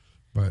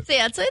 But So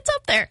yeah, it's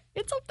up there.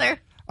 It's up there.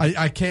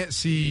 I can't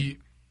see.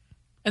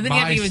 And then you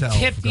haven't even myself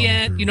tipped going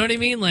yet. through. You know what I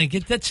mean? Like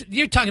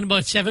you're talking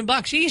about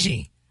 $7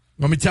 easy.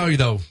 Let me tell you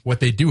though, what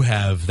they do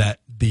have that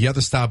the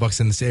other Starbucks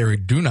in this area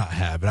do not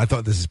have, and I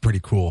thought this is pretty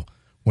cool.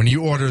 When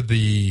you order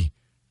the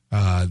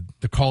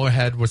call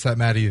ahead, what's that,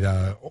 Maddie?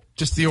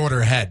 Just the order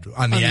ahead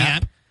on the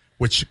app,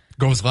 which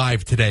goes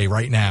live today,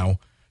 right now.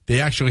 They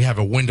actually have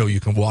a window you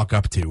can walk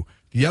up to.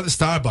 The other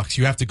Starbucks,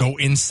 you have to go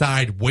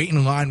inside, wait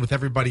in line with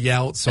everybody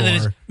else. And then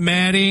it's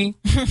Maddie.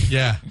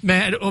 Yeah.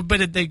 Maddie?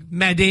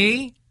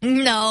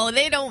 No,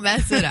 they don't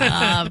mess it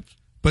up.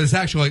 But it's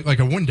actually like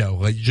a window.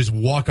 Like you just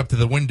walk up to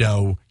the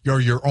window, you're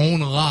your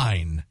own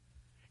line,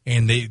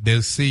 and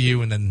they'll see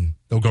you, and then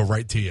they'll go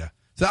right to you.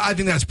 So I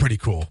think that's pretty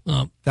cool.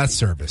 That's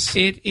service.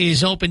 It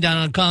is open down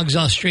on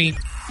Coggeshall Street.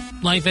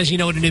 Life as you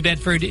know it in New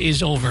Bedford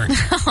is over.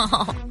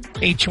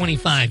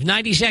 8:25.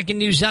 90-second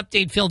news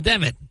update, Phil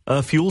Devitt.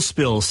 A fuel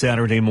spill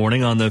Saturday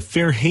morning on the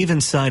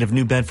Fairhaven side of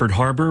New Bedford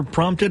Harbor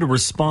prompted a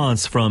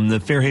response from the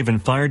Fairhaven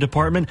Fire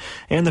Department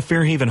and the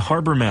Fairhaven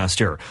Harbor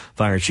Master.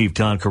 Fire Chief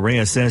Todd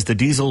Correa says the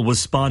diesel was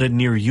spotted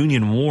near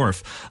Union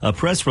Wharf. A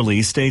press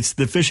release states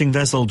the fishing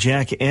vessel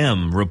Jack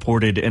M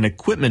reported an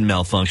equipment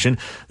malfunction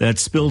that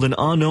spilled an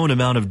unknown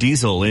amount of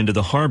diesel into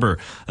the harbor.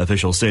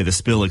 Officials say the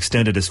spill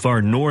extended as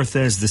far north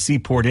as the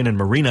Seaport Inn and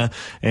Marina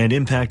and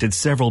impacted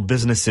several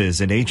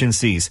businesses and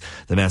agencies.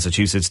 The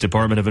Massachusetts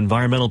Department of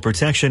Environmental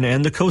Protection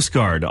and the Coast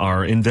Guard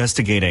are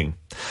investigating.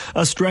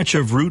 A stretch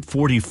of Route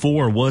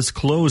 44 was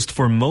closed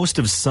for most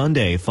of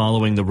Sunday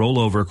following the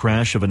rollover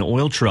crash of an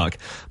oil truck.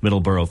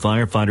 Middleborough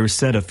firefighters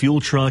said a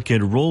fuel truck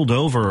had rolled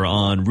over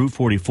on Route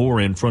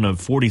 44 in front of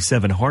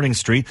 47 Harding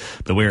Street.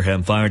 The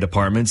Wareham Fire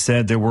Department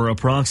said there were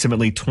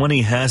approximately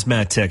 20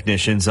 hazmat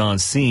technicians on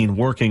scene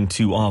working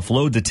to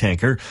offload the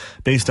tanker.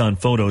 Based on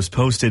photos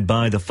posted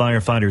by the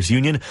Firefighters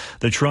Union,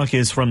 the truck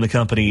is from the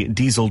company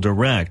Diesel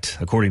Direct.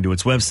 According to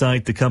its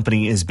website, the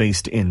company is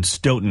based in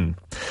Stoughton.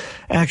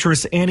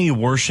 Actress Annie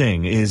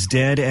Wershing is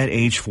dead at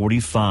age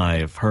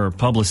 45. Her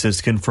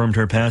publicist confirmed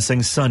her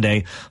passing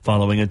Sunday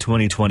following a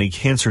 2020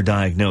 cancer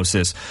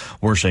diagnosis.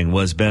 Wershing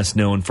was best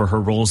known for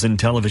her roles in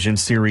television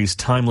series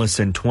Timeless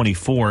and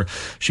 24.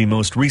 She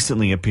most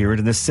recently appeared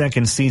in the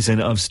second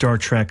season of Star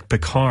Trek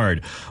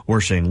Picard.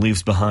 Wershing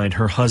leaves behind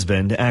her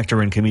husband,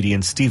 actor and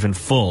comedian Stephen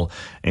Full,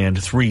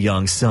 and 3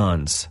 young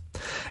sons.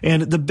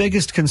 And the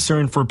biggest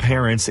concern for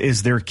parents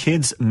is their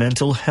kids'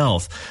 mental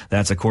health.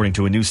 That's according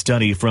to a new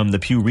study from the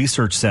Pew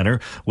Research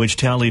Center, which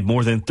tallied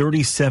more than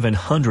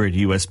 3,700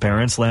 U.S.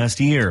 parents last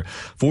year.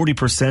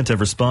 40% of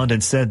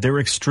respondents said they're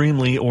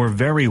extremely or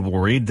very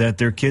worried that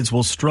their kids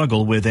will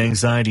struggle with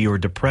anxiety or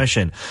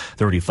depression.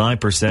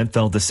 35%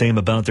 felt the same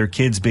about their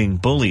kids being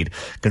bullied.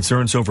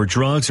 Concerns over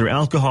drugs or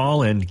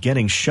alcohol and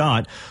getting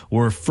shot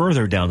were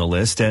further down the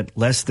list at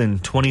less than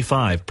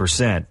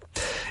 25%.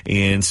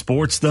 In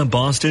sports, the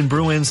Boston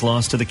Bruins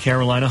lost to the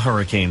Carolina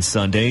Hurricanes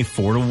Sunday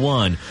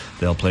 4-1.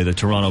 They'll play the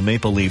Toronto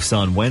Maple Leafs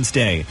on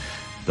Wednesday.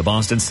 The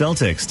Boston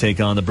Celtics take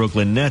on the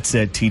Brooklyn Nets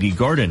at TD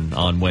Garden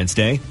on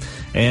Wednesday.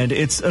 And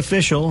it's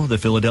official, the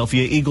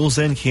Philadelphia Eagles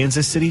and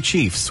Kansas City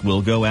Chiefs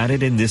will go at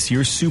it in this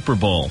year's Super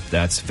Bowl.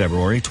 That's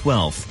February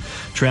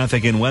 12th.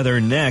 Traffic and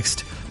weather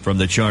next. From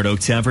the Chart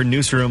Oak Tavern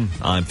Newsroom,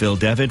 I'm Phil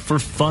Devitt for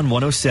Fun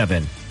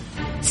 107.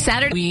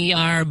 Saturday. We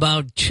are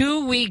about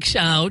 2 weeks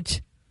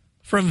out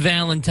from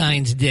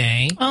Valentine's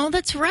Day. Oh,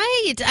 that's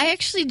right. I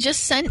actually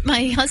just sent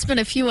my husband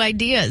a few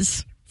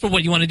ideas. For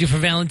what you want to do for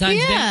Valentine's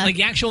Day? Yeah. Like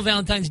actual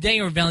Valentine's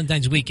Day or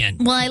Valentine's weekend?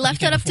 Well, I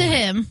left it up to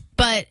him,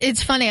 but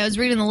it's funny. I was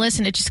reading the list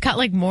and it just got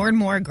like more and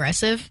more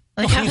aggressive.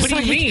 Like, what do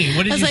you mean?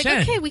 What did you say? I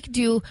was like, okay, we could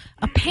do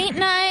a paint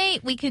night.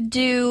 We could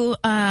do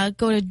go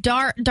to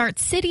Dart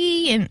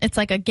City, and it's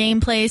like a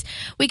game place.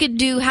 We could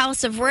do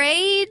House of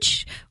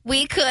Rage.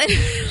 We could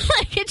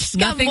like it just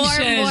got more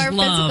and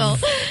more physical.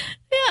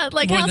 Yeah,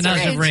 like more House than of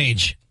House Rage. of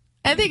Rage.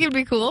 I think it'd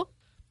be cool.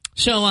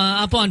 So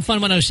up on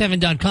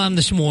fun107.com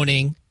this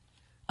morning,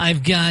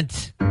 I've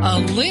got a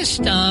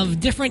list of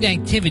different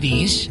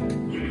activities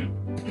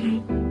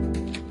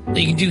that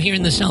you can do here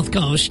in the South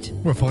Coast.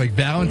 What, for like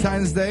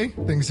Valentine's Day?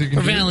 Things you can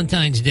for do?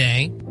 Valentine's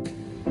Day.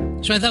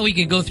 So I thought we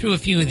could go through a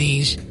few of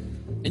these,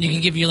 and you can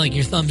give you like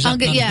your thumbs up,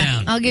 thumbs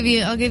down. I'll give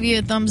you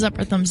a thumbs up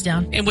or thumbs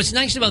down. And what's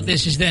nice about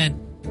this is that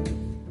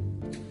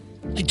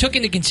I took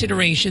into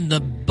consideration the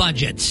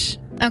budgets.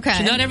 Okay.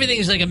 So not everything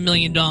is like $1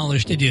 million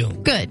to do.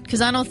 Good, because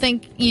I don't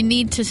think you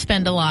need to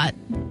spend a lot,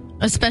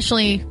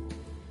 especially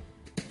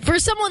for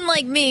someone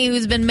like me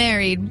who's been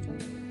married.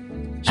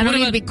 I don't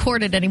need to be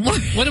courted anymore.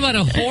 What about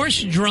a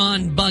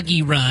horse-drawn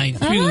buggy ride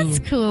through that's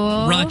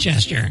cool.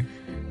 Rochester?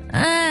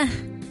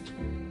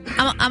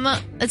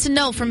 It's a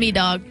no for me,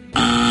 dog.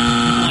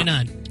 Why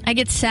not? I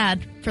get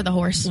sad for the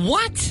horse.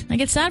 What? I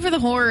get sad for the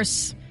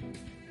horse.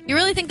 You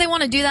really think they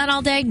want to do that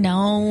all day?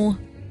 No.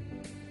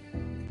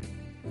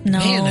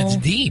 Man, that's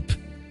deep.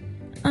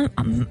 Hey,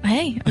 I'm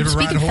ever speaking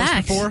ride a horse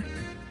facts. before?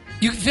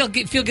 You feel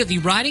guilty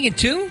riding it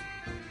too?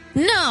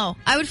 No,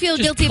 I would feel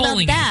Just guilty about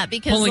pulling that it.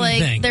 because Pulling the like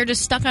thing. they're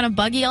just stuck on a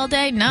buggy all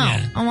day. No,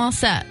 Yeah. I'm all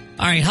set.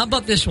 All right, how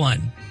about this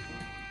one?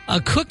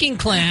 A cooking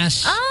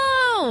class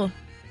Oh,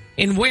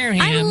 in Wareham.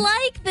 I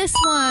like this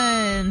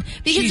one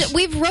because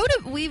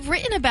we've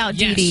written about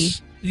Judy.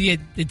 Yes, the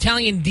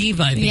Italian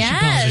diva, I think she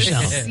calls Yes,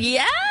 herself.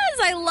 yes,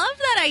 I love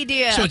that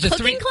idea. So it's a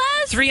cooking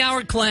class,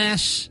 3-hour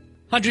class,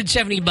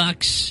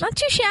 $170, not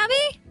too shabby,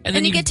 And and,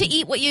 then you you- get to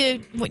eat what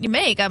you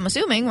make. I'm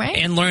assuming, right?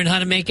 and learn how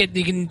to make it.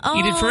 You can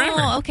eat it forever.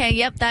 Oh, okay,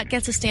 yep, that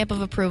gets a stamp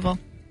of approval.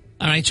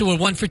 All right, so we're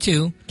 1 for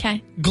 2.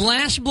 Okay.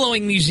 Glass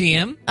blowing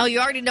museum. Oh, you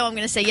already know I'm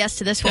going to say yes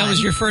to this one. That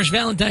was your first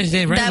Valentine's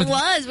Day, right? That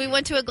was. We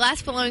went to a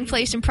glass blowing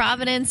place in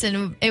Providence,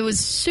 and it was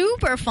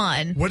super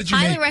fun. What did you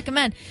Highly make?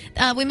 recommend.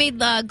 We made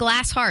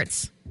glass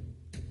hearts.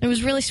 It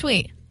was really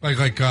sweet. Like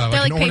They're an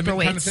like ornament kind of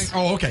paperweights. thing?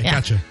 Oh, okay. Yeah.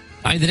 Gotcha.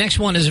 All right, the next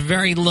one is a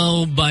very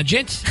low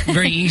budget,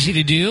 very easy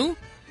to do.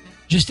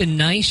 Just a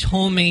nice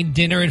homemade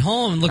dinner at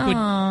home. Look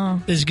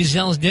what this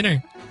Gazelle's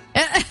dinner.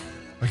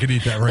 I could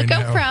eat that right Look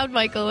now. how proud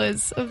Michael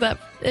is of that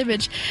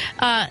image.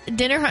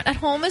 Dinner at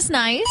home is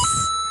nice,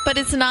 but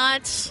it's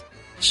not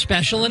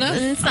Special enough?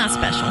 It's not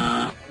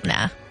special.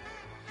 Nah.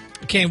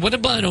 Okay, what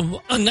about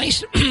a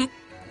nice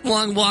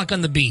long walk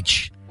on the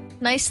beach?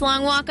 Nice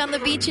long walk on the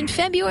beach in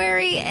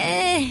February.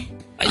 It's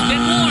been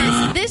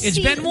warm. It's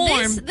been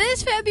warm.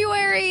 This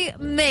February,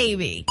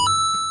 maybe.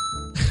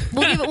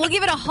 We'll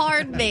give it a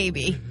hard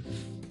maybe.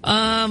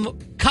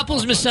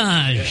 Couples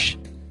massage.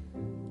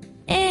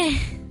 Eh.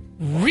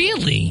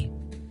 Really?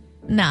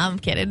 Nah, I'm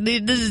kidding.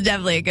 This is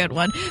definitely a good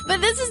one.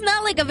 But this is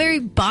not like a very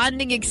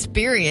bonding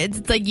experience.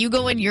 It's like you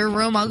go in your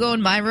room, I'll go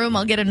in my room,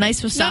 I'll get a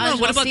nice massage.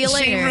 No, what about see you the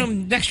later. same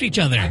room next to each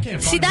other?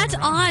 See, that's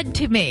odd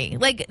to me.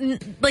 Like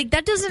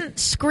that doesn't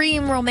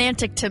scream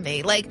romantic to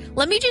me. Like,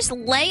 let me just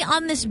lay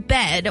on this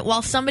bed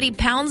while somebody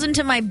pounds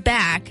into my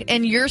back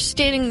and you're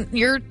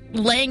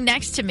laying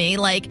next to me.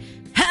 Like,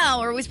 how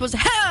are we supposed to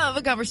have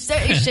a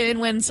conversation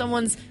when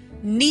someone's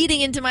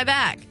kneading into my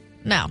back?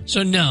 No.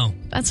 So no.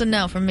 That's a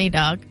no from me,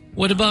 dog.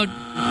 What about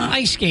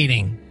ice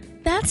skating?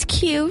 That's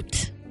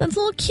cute. That's a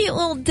little cute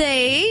little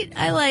date.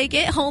 I like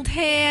it. Hold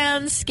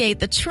hands,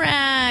 skate the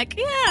track.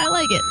 Yeah, I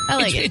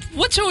like it.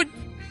 What's so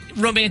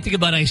romantic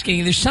about ice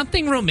skating? There's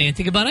something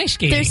romantic about ice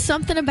skating. There's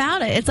something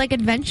about it. It's like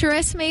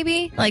adventurous,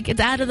 maybe. Like it's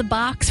out of the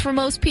box for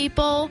most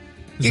people.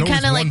 You're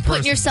kind of like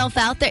putting yourself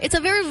out there. It's a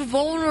very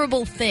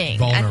vulnerable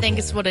thing. I think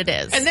is what it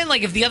is. And then,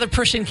 like, if the other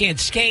person can't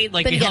skate,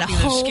 like, then you're helping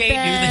them skate,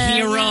 you're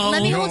the hero. Yeah.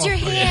 Let me hold your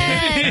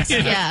hand.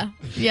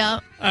 Yeah.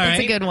 That's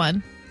a good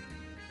one.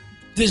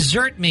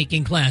 Dessert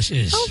making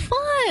classes. Oh,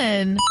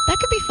 fun. That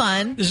could be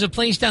fun. There's a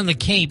place down the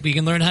Cape where you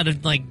can learn how to,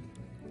 like,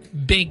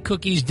 bake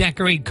cookies,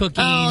 decorate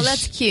cookies. Oh,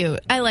 that's cute.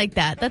 I like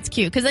that. That's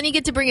cute. Because then you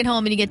get to bring it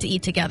home and you get to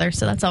eat together.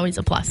 So that's always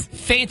a plus.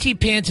 Fancy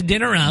pants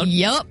dinner out.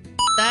 Yup.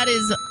 That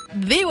is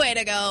the way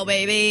to go,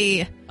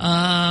 baby.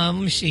 Let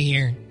me see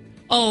here.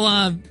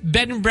 Oh,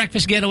 bed and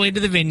breakfast getaway to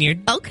the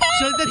vineyard. Okay.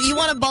 So you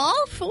want a ball?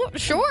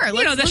 Sure.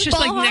 That's just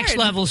like next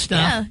level stuff.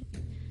 Yeah.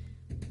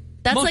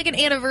 That's like an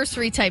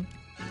anniversary type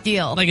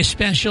deal. Like a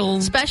special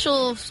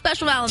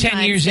Valentine's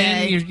 10 years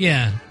Day. in.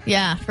 Yeah.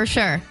 Yeah, for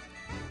sure.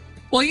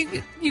 Well,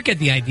 you get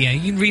the idea.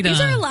 You can read.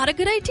 These are a lot of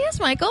good ideas,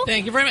 Michael.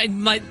 Thank you very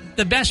much.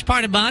 The best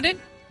part about it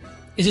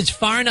is it's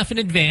far enough in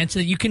advance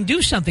that you can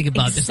do something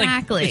about this.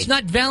 Exactly. It's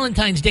not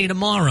Valentine's Day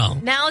tomorrow.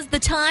 Now's the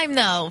time,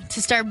 though,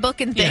 to start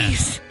booking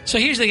things. Yeah. So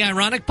here's the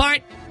ironic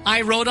part.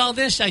 I wrote all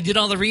this. I did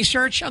all the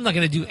research. I'm not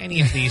going to do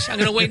any of these. I'm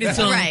going to wait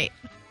until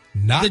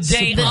Not the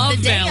day of the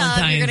day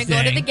Valentine's you're going to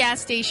go Day. to the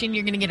gas station.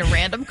 You're going to get a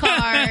random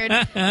card,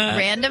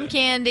 random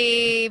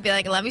candy. Be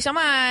like, I love you so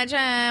much.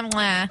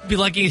 Mwah. Be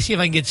lucky to see if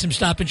I can get some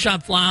Stop and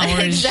Shop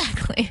flowers.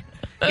 Exactly.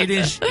 It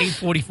is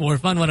 8:44,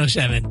 Fun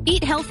 107.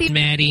 Eat healthy.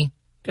 Maddie.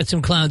 Got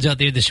some clouds out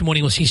there this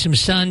morning. We'll see some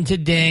sun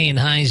today and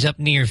highs up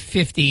near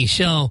 50.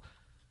 So,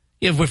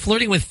 if we're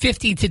flirting with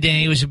 50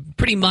 today, it was a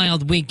pretty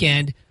mild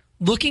weekend.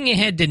 Looking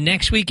ahead to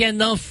next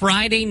weekend, though,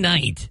 Friday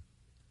night.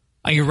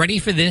 Are you ready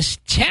for this?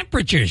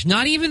 Temperatures,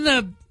 not even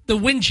the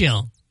wind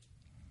chill.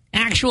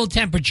 Actual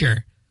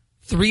temperature,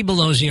 3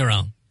 below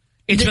zero.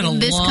 It's been a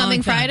this long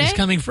coming time. Friday? This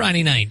coming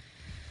Friday night.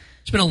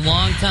 It's been a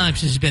long time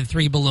since it's been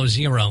 3 below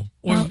zero.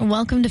 Well,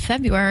 welcome to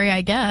February,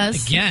 I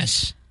guess. I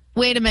guess.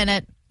 Wait a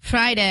minute.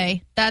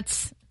 Friday.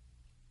 That's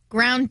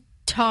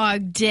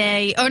Groundhog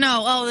Day. Oh,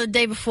 no. Oh, the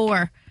day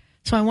before.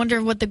 So I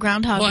wonder what the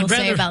groundhog will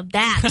say about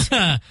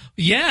that.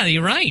 Yeah,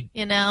 you're right.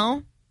 You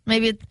know?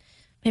 Maybe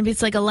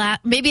it's like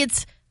maybe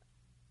it's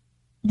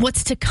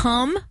what's to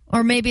come,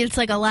 or maybe it's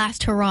like a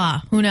last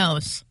hurrah. Who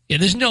knows? Yeah,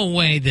 there's no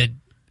way that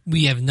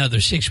we have another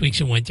 6 weeks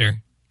of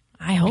winter.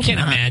 I hope I can't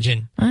not.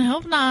 imagine. I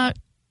hope not.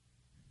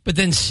 But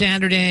then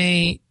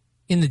Saturday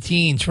in the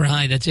teens for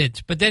high, that's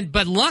it.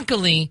 But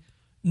luckily,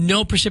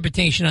 no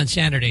precipitation on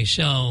Saturday,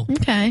 so...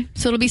 Okay.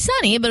 So it'll be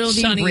sunny, but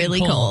it'll be really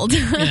cold.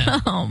 Yeah.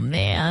 Oh,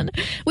 man.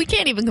 We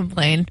can't even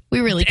complain.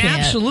 We really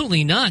can't.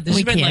 Absolutely not. This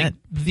has been like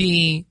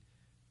the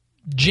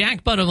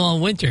jackpot of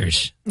all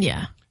winters.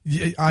 Yeah.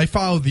 I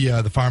follow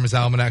the Farmer's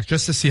Almanac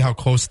just to see how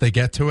close they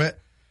get to it.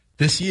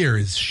 This year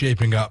is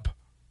shaping up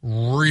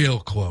real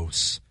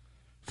close.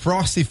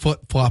 Frosty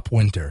flip-flop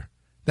winter.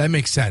 That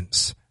makes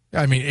sense.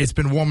 I mean, it's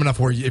been warm enough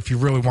where if you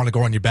really want to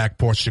go on your back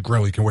porch to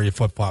grill, you can wear your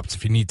flip-flops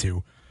if you need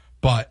to.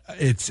 But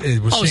it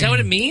was. Oh, is that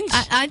what it means?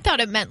 I thought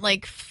it meant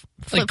like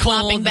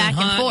flip-flopping back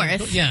and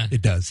forth. Yeah.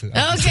 It does.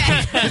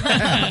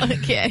 Okay.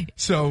 Okay.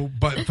 So,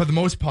 but for the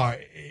most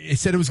part, it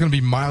said it was going to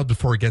be mild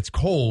before it gets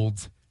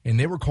cold, and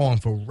they were calling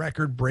for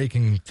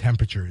record-breaking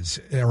temperatures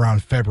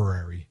around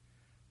February.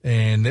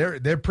 And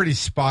they're pretty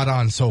spot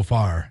on so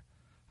far.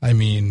 I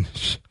mean,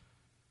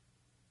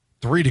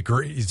 3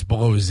 degrees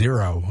below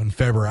zero in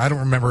February. I don't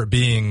remember it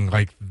being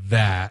like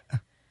that.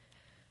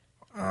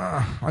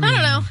 I don't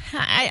know.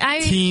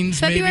 Teens,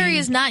 February maybe?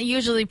 is not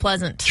usually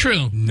pleasant.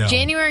 True. No.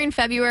 January and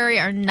February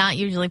are not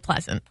usually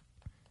pleasant.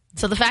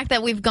 So the fact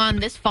that we've gone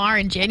this far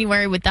in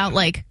January without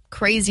like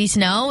crazy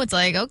snow, it's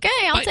like, okay,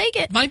 I'll take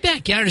it. My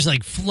backyard is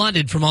like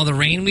flooded from all the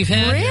rain we've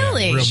had.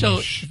 Really? Real So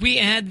mush. if we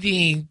add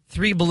the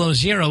 3 below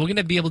zero, we're going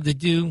to be able to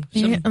do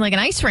some, Like an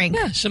ice rink.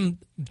 some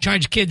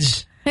charge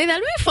kids Hey,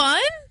 that'd be fun.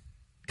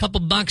 a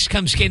couple bucks,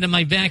 come skate in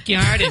my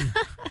backyard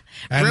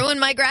and Ruin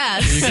my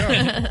grass.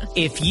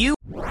 If you